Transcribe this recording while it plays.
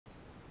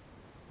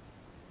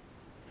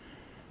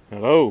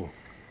Hello.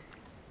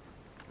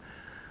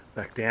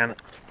 Back down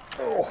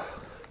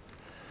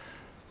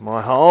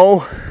my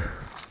hole.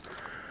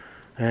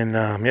 And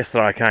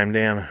yesterday I came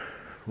down,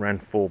 ran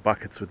 4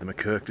 buckets with the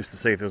McKirk just to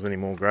see if there was any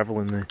more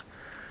gravel in there.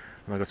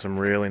 And I got some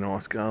really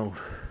nice gold.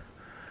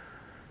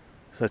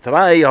 So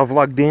today I've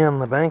lugged down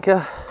the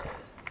banker.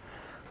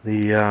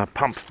 The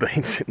pump's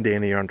been sitting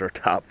down here under a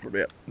tarp for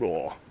about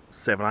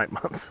 7-8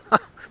 months.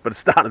 But it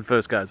started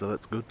first go, so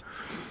that's good.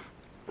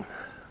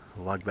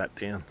 Lugged that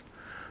down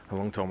a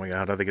long time ago.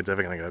 I don't think it's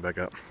ever going to go back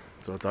up.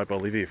 So let's hope I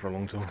live here for a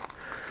long time.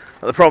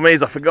 But the problem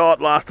is I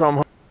forgot last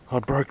time I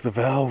broke the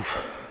valve.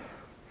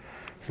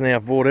 So now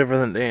I've brought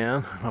everything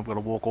down and I've got to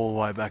walk all the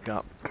way back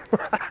up.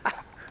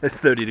 It's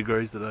 30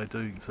 degrees today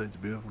too, you can see it's a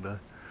beautiful day.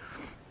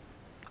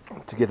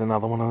 To get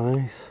another one of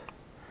these.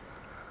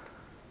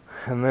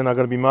 And then I've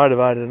got to be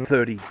motivated.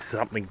 30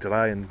 something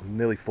today and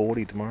nearly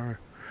 40 tomorrow.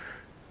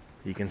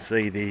 You can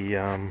see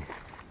the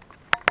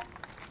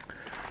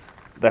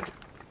that's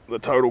the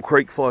total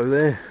creek flow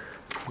there.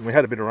 And we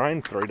had a bit of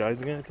rain 3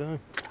 days ago too.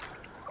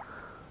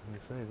 You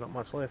see, there's not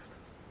much left.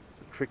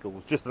 It's a trickle. It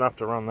was just enough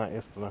to run that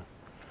yesterday.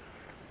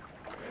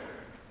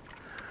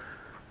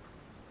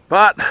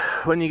 But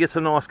when you get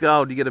some nice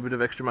gold, you get a bit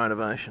of extra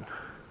motivation.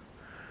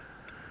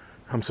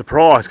 I'm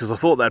surprised because I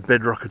thought that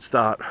bedrock would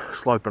start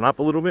sloping up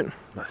a little bit.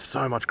 There's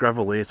so much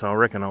gravel there, so I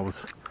reckon I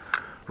was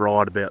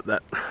right about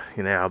that.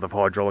 You know how they've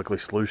hydraulically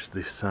sluiced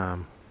this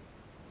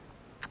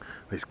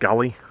this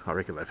gully. I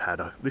reckon they've had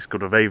this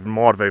might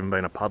have even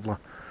been a puddler.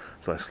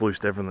 So they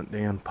sluiced everything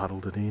down,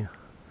 puddled it here.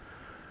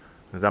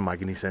 It doesn't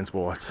make any sense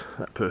why it's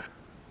that perfect.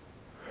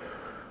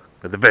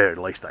 At the very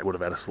least they would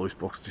have had a sluice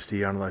box just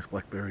here under those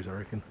blackberries, I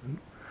reckon.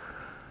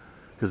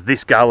 Because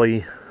this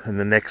gully and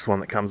the next one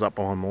that comes up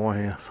behind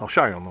my house, I'll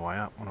show you on the way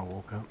up when I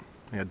walk up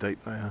how deep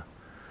they are.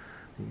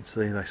 You can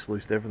see they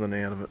sluiced everything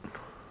out of it.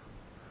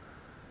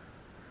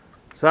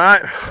 So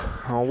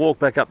I'll walk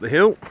back up the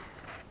hill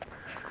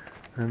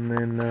and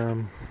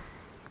then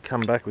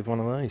come back with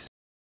one of these.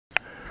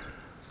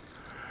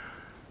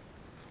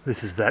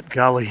 This is that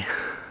gully.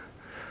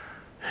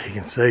 You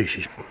can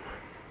see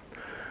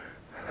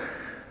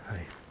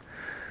they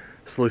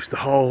sluiced the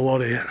whole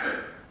lot out.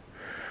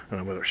 I don't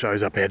know whether it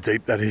shows up how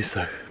deep that is,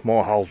 so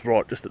my hole's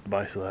right just at the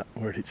base of that,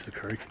 where it hits the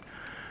creek.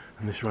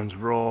 And this runs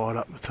right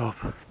up the top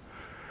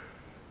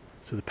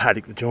to the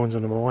paddock that joins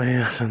onto my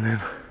house, and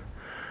then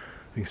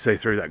you can see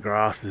through that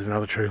grass there's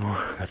another tree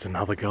line. That's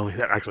another gully.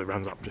 That actually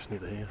runs up just near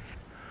the house.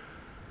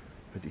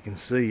 But you can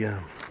see,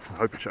 I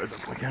hope it shows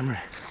up on the camera,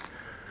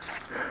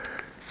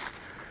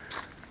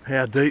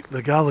 how deep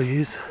the gully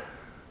is.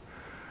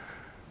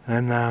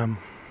 And on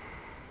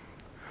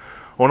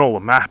all the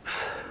maps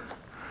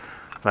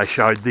they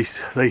showed these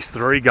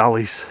 3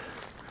 gullies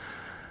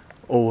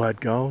all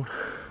had gold.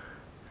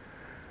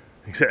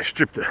 Except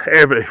stripped it,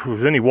 if there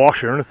was any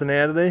wash or anything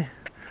out of there,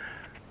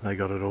 they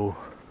got it all,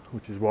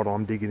 which is what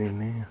I'm digging in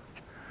now.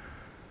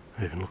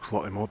 It even looks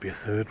like there might be a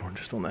 3rd one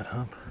just on that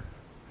hump.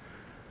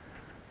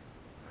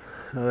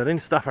 So they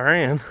didn't stuff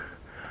around.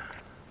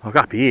 Like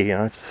up here, you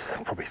know, it's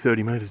probably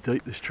 30 metres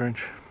deep, this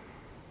trench.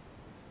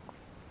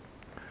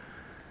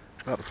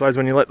 But I suppose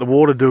when you let the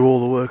water do all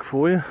the work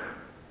for you.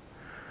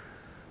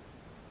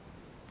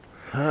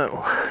 So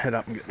we'll head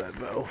up and get that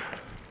valve.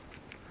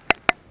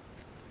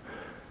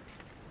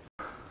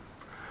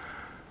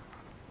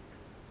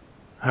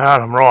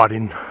 Alright, I'm right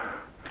in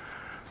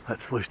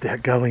that sluiced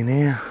out gully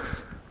now.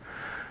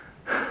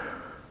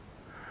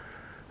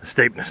 The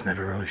steepness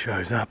never really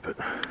shows up, but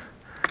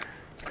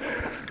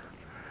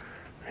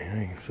yeah,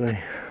 you can see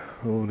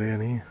all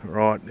down here,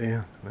 right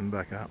down, then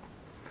back up.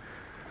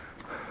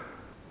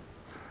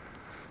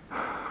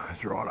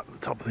 It's right up the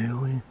top of the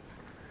hill here.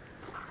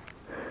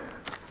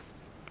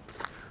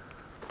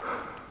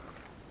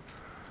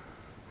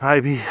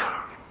 Maybe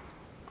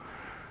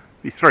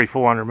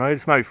 300-400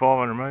 metres, maybe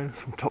 500 metres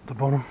from top to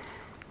bottom.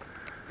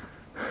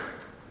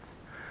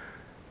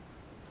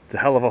 It's a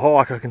hell of a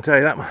hike, I can tell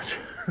you that much.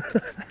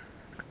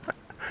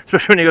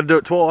 Especially when you've got to do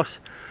it twice.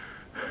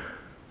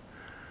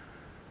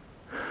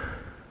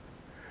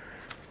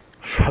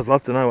 I'd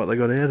love to know what they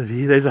got out of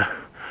here. There's a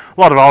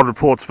lot of old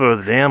reports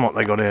further down what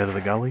they got out of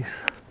the gullies.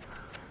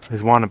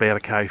 There's one about a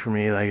K from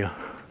here.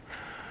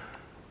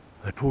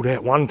 They pulled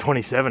out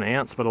 127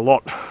 ounce, but a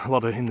lot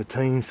of in the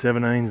teens,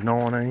 17s,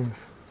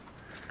 19s.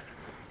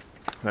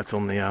 That's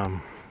on the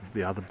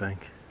other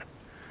bank.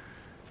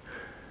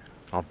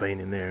 I've been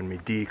in there in my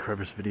deer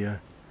crevice video.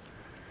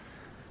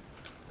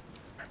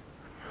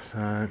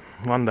 So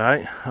one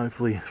day,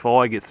 hopefully, if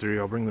I get through,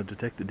 I'll bring the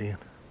detector down,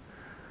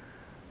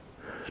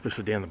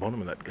 especially down the bottom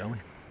of that gully.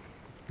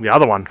 The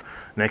other one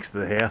next to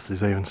the house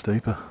is even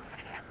steeper.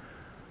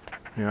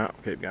 Yeah,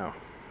 keep going.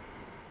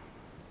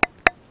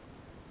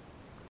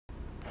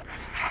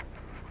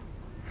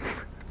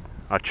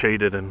 I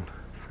cheated and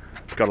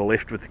got a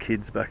lift with the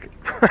kids back.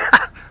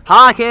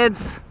 Hi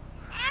kids!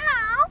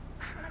 Hello!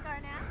 Wanna go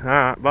now?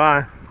 Alright,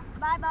 bye.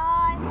 Bye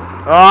bye.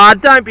 Oh,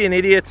 don't be an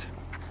idiot.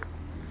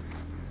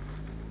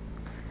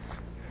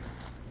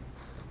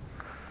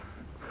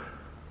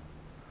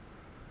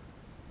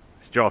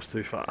 She drives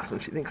too fast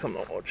and she thinks I'm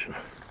not watching.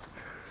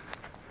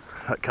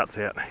 That cuts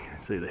out, you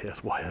can see the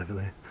house way over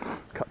there.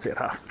 Cuts out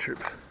half the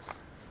trip.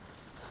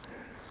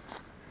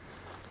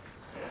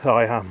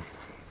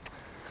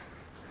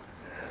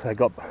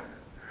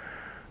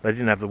 They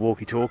didn't have the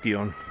walkie-talkie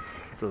on,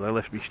 so they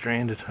left me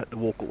stranded. Had to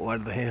walk all the way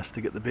to the house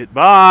to get the bit.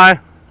 Bye!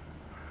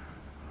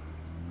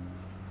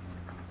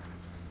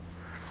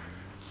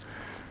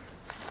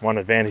 One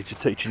advantage of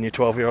teaching your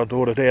 12-year-old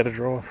daughter how to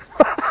drive.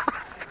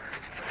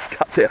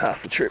 Cuts out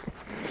half the trip.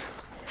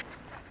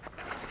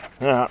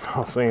 Alright,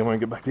 I'll see you when we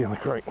get back down the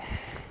creek.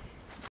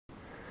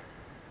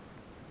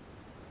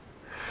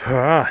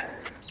 Alright.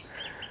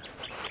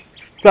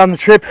 Done the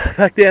trip,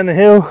 back down the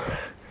hill.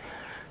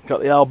 Got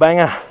the old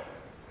banger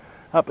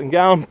up and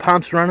going,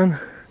 pumps running.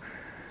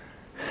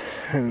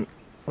 And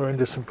we're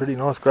into some pretty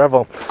nice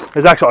gravel.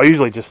 There's actually, I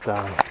usually just, you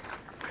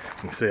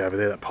can see over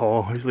there that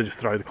pile, I usually just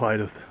throw the clay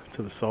to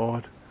the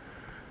side,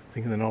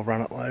 thinking then I'll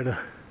run it later.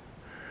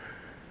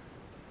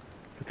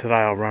 But today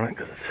I'll run it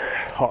because it's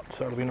hot,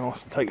 so it'll be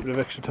nice to take a bit of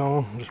extra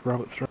time and just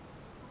rub it through.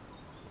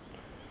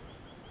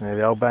 There,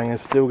 the old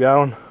banger's still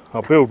going.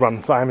 I'll build one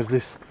the same as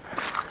this,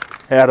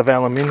 out of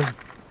aluminium.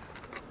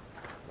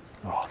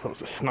 Oh, I thought it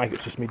was a snake,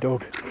 it's just me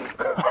dog.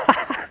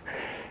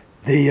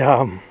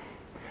 And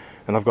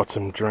I've got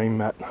some dream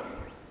mat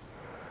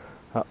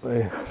up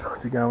there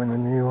to go in the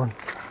new one.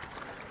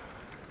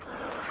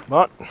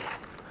 But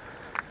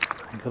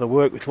you've got to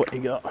work with what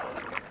you got.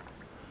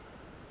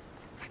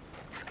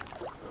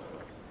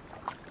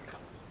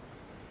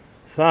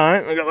 So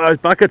I've got those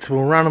buckets,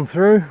 we'll run them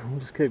through, we'll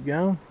just keep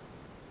going.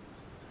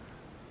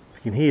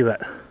 You can hear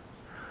that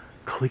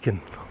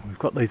clicking. We've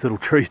got these little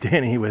trees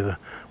down here where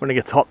when it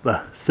gets hot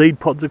the seed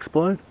pods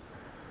explode.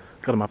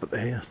 Got them up at the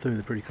house too,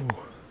 they're pretty cool.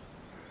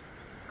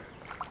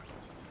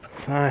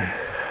 So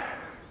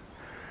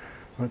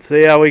let's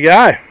see how we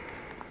go.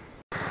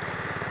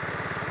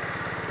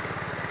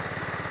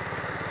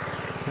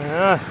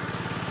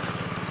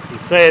 You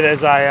see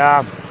there's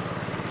a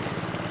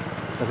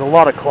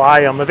lot of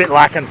clay. I'm a bit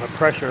lacking for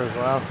pressure as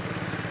well,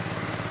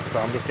 so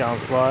I'm just going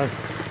slow.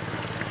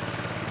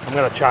 I'm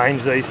going to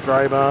change these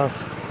spray bars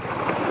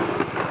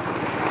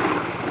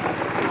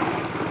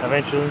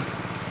eventually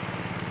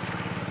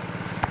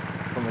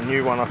from the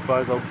new one. I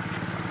suppose I'll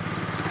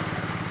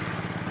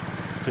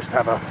just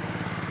have a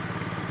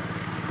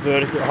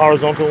vertical,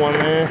 horizontal one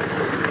there.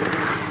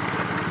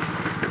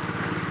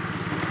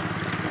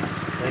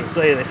 You can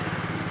see this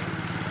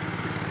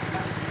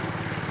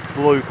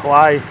blue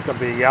clay, it's got a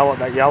bit of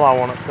that yellow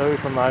on it too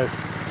from those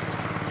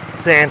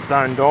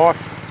sandstone dikes.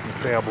 You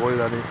can see how blue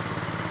that is.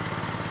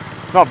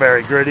 Not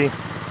very gritty.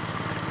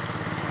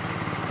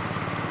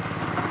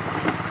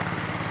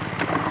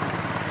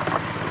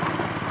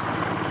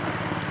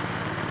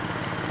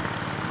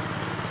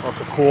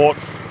 Lots of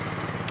quartz.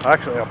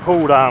 Actually, I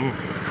pulled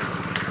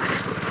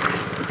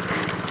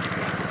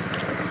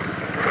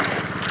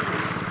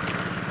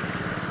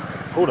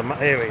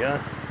there we go. I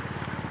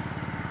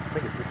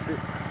think it's this bit.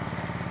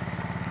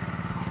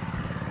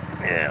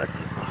 Yeah, that's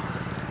it.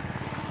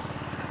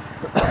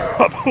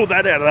 I pulled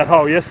that out of that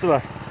hole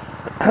yesterday.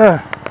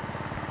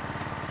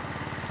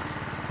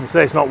 You see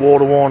it's not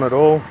water worn at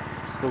all,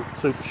 still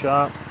super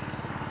sharp.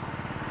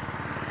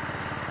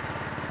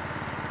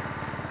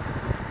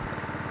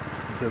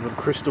 There's little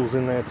crystals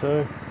in there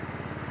too.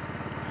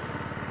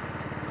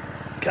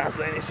 Can't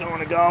see any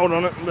sign of gold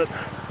on it, but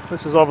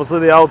this is obviously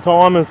the old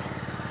timers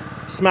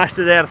smashed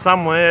it out of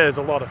somewhere. There's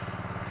a lot of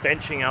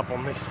benching up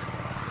on this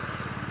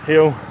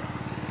hill.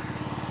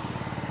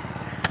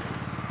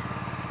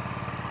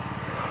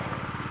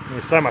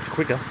 It's so much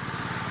quicker.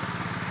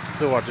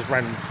 So I just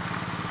ran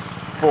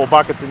 4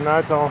 buckets in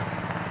no time.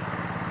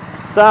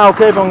 So I'll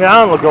keep on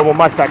going. Look, well,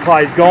 most of that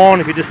clay's gone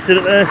if you just sit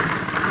it there.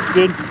 It's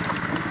good.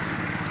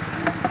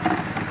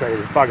 You see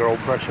there's bugger all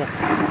pressure.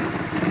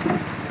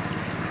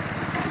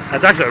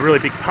 It's actually a really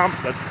big pump,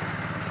 but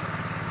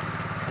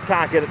I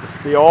can't get it to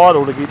be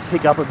idle to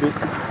pick up a bit.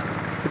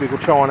 Typical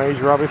Chinese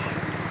rubbish.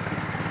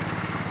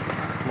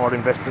 Might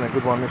invest in a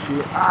good one this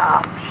year.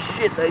 Ah,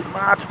 shit, these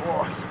March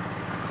flies.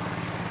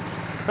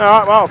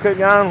 Alright, well, I'll keep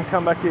going and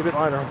come back to you a bit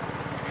later on.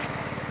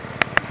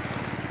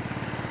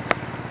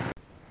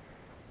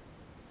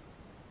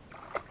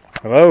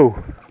 Hello.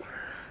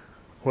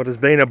 What has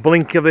been a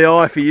blink of the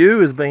eye for you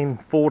has been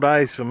 4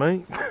 days for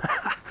me.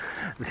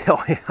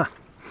 I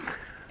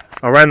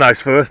ran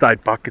those first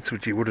 8 buckets,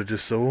 which you would have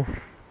just saw.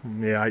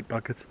 Yeah, 8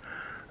 buckets.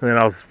 And then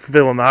I was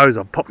filling those,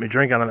 I popped my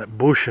drink under that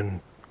bush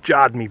and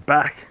jarred me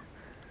back.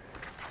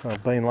 So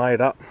I've been laid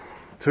up.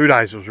 2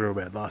 days was real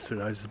bad, last 2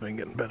 days has been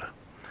getting better.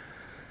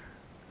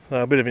 So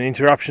a bit of an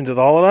interruption to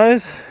the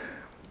holidays,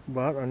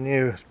 but I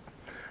knew it was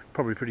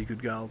probably pretty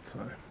good gold, so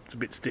it's a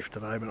bit stiff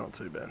today, but not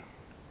too bad.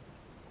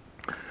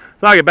 So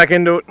I'll get back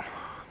into it,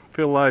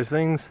 fill those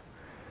things,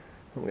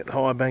 we'll get the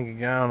Highbanking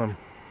going and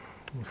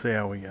we'll see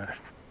how we go.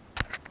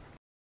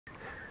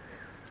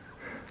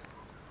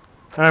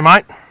 Hey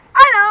mate.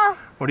 Hello.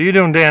 What are you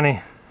doing down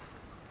here?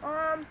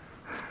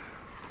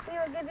 We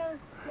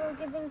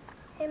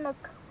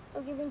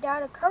were giving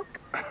Dad a Coke.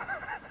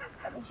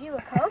 that was you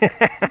a Coke.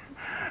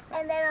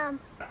 And then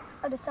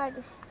I decided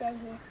to stay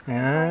here.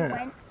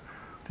 Yeah.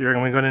 Do you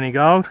reckon we got any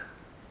gold?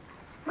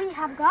 We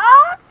have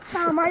got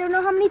some, I don't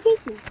know how many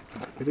pieces.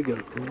 Bit of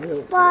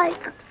gold.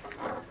 Like,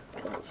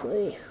 Can't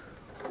see.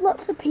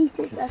 lots of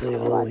pieces. That's See it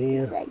all all I here.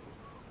 can say.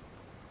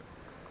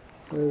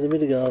 There's a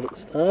bit of gold at the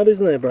start,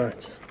 isn't there,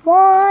 Brains?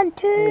 1,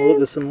 2. Oh, look,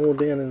 there's some more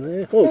down in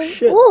there. Oh,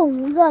 shit. Oh,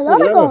 we got a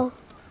lot of gold.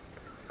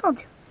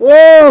 God.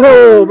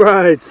 Whoa,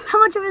 Brains! How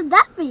much would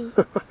that be?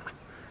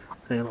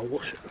 Hang on, I'll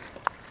wash it.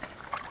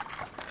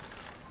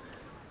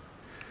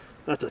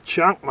 That's a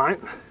chunk, mate.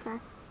 Okay.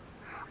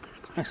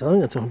 Actually, I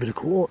think that's on a bit of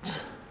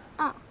quartz.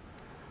 Oh.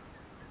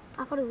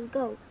 I thought it was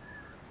gold.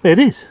 Yeah, it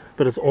is,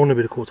 but it's on a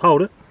bit of quartz.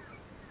 Hold it.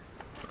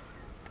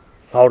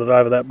 Hold it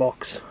over that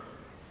box.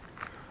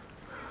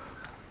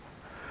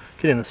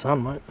 Get in the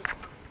sun, mate.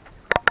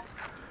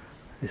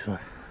 This way.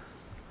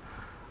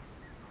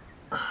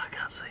 Oh, I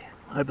can't see.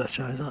 I hope that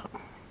shows up.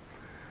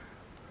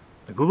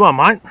 A good one,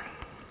 mate.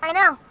 I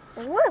know.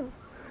 Woo.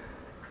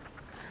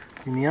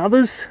 Any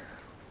others?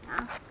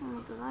 Oh,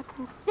 I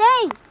can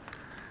see.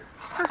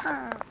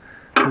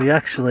 We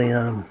actually,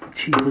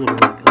 geez, look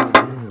at all that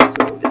gold there. So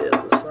we'll get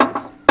out of the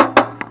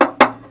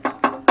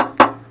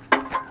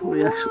sun.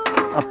 We actually,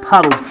 I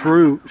paddled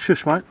through.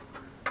 Shush, mate.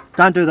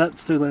 Don't do that,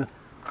 it's too loud.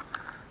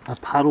 I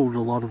paddled a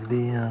lot of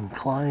the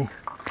clay.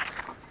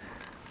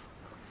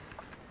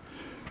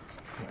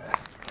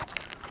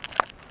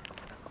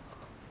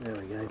 There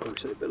we go,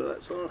 probably see a bit of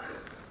that side.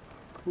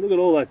 Look at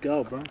all that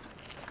gold, bro.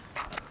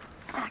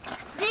 I can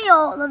see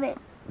all of it.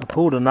 I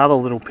pulled another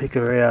little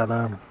picker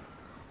out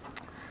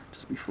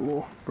just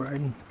before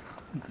Braden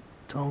with the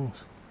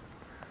tongs.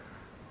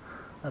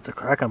 That's a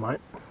cracker,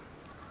 mate.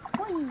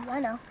 Whee, I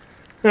know.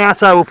 Yeah,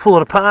 so we'll pull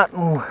it apart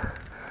and we'll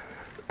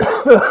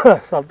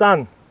so I've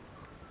done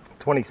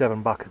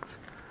 27 buckets.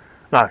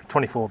 No,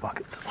 24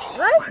 buckets. Oh,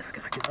 Really? mate, I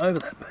can't get over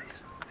that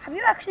piece. Have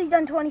you actually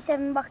done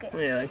 27 buckets?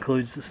 Yeah, that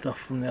includes the stuff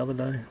from the other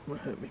day. Might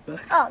hurt me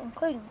back. Oh,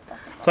 including the stuff.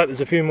 So there's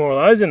a few more of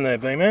those in there,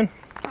 B-man.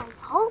 I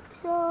hope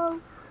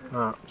so.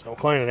 Alright, so we'll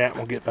clean it out and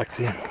we'll get back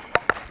to you.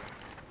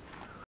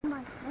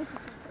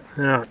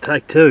 Alright,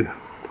 take 2.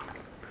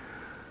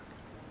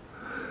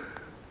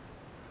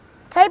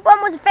 Tape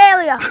 1 was a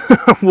failure.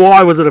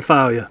 Why was it a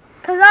failure?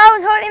 Because I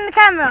was holding the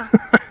camera.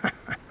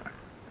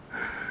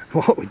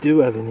 What we do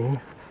have in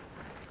here.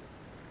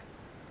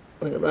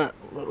 Look at that,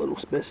 that little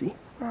specie.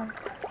 Look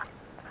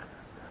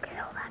at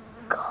all that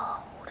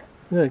gold.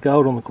 Yeah,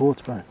 gold on the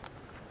quartz, bro.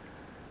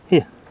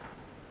 Here.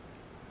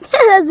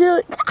 That's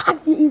really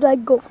actually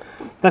like gold.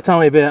 That's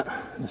only about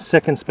the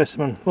second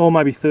specimen, or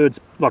maybe third,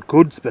 like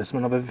good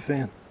specimen I've ever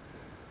found.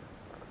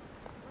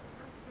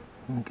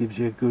 It gives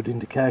you a good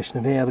indication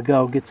of how the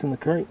gold gets in the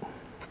creek.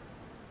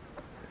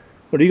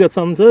 What, do you got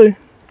something too?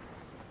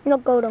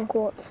 Not gold on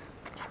quartz.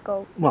 Just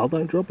gold. Well,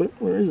 don't drop it.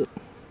 Where is it?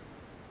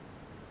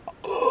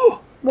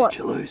 What? Did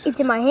you lose It's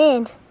it? in my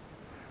hand.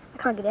 I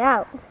can't get it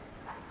out.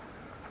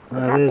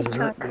 There's big that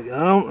chunk. big.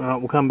 Oh, right,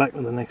 we'll come back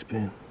to the next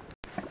pan.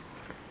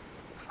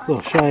 So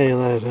I'll show you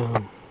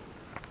that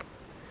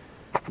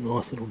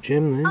nice little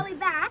gem there. Are we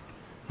back?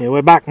 Yeah,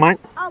 we're back, mate.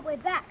 Oh, we're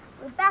back.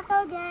 We're back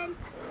again.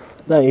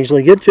 Don't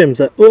usually get gems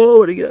that. Oh,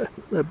 where'd he go?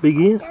 That big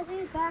ear. Yes,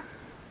 he's back.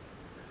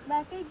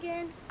 Back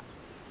again.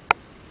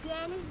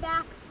 Jan is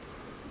back.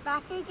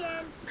 Back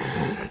again.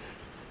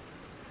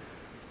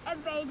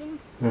 And Baden.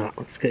 Alright,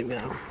 let's keep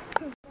going.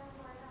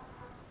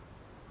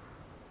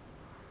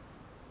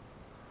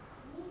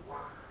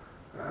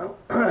 Well,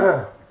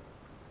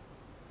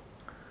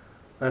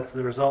 that's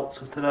the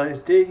results of today's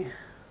dig.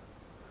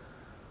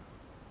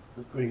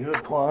 It's pretty good,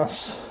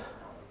 plus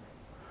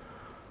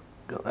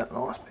got that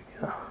nice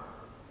picker.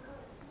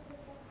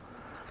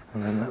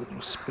 And then that little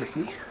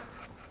specky.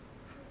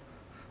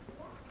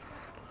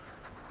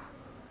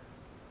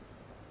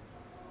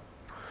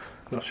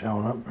 Not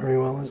showing up very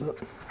well, is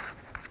it?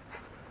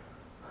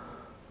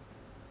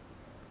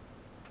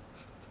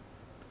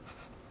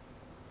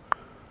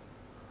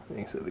 You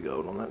can see the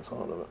gold on that side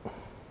of it.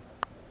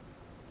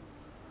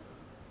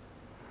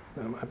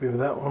 I'm happy with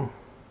that one.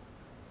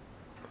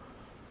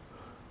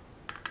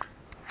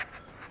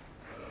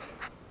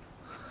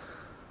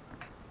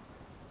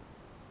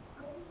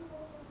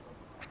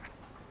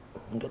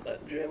 Got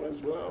that gem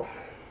as well.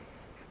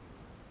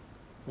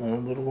 And a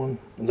little one.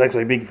 It's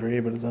actually big for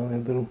you, but it's only a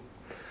little.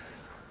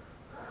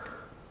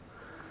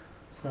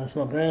 So it's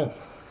not bad.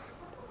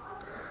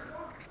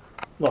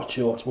 Not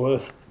sure it's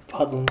worth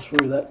puddling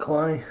through that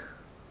clay.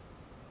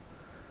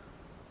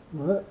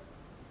 But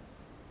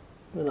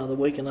another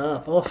week and a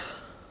half off.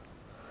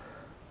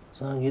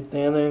 So I'll get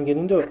down there and get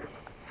into it.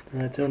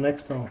 Until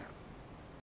next time.